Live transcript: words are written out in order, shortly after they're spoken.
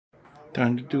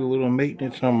Time to do a little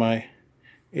maintenance on my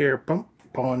air pump,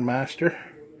 Pondmaster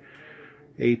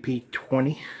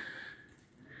AP20.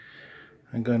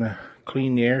 I'm gonna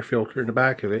clean the air filter in the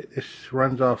back of it. This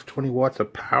runs off 20 watts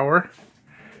of power.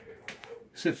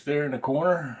 Sits there in the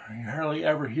corner. You hardly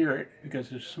ever hear it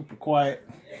because it's super quiet.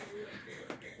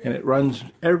 And it runs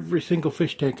every single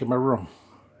fish tank in my room.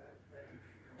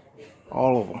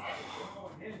 All of them.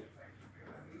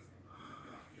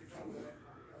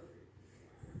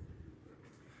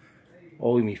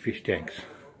 All of me fish tanks.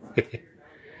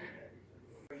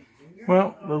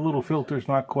 Well, the little filter's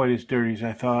not quite as dirty as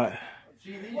I thought.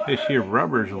 This here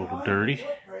rubber's a little dirty.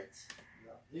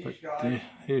 But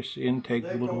this intake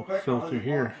little filter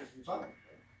here,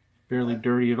 barely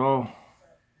dirty at all.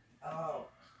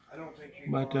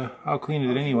 But I'll clean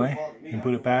it anyway and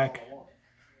put it back.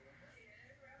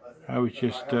 I was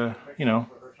just, you know,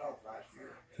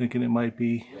 thinking it might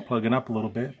be plugging up a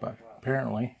little bit, but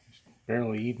apparently it's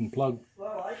barely even plugged.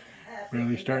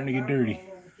 Really starting to get dirty.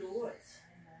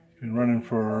 It's been running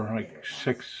for like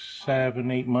 6,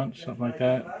 7, 8 months, something like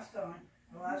that.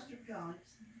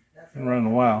 Been running a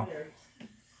while.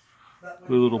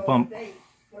 Good little pump.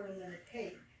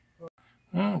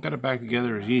 Well, got it back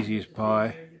together as easy as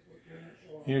pie.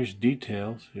 Here's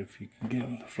details, if you can get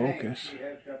into focus.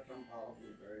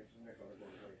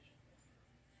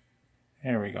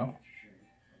 There we go.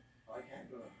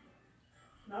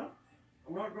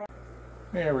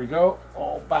 There we go,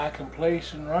 all back in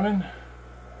place and running.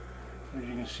 As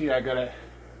you can see, I got it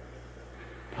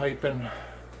piping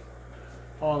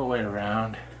all the way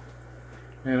around,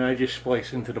 and I just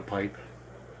splice into the pipe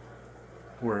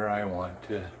where I want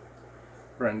to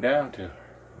run down to.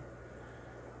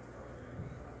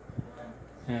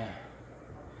 Yeah.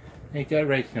 Ain't that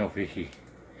right, Snowfishy?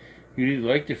 You didn't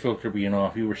like the filter being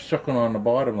off. You were sucking on the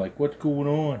bottom like, what's going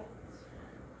on?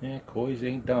 Yeah, koi's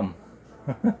ain't dumb.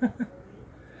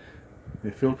 The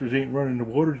filters ain't running, the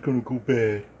water's gonna go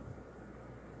bad.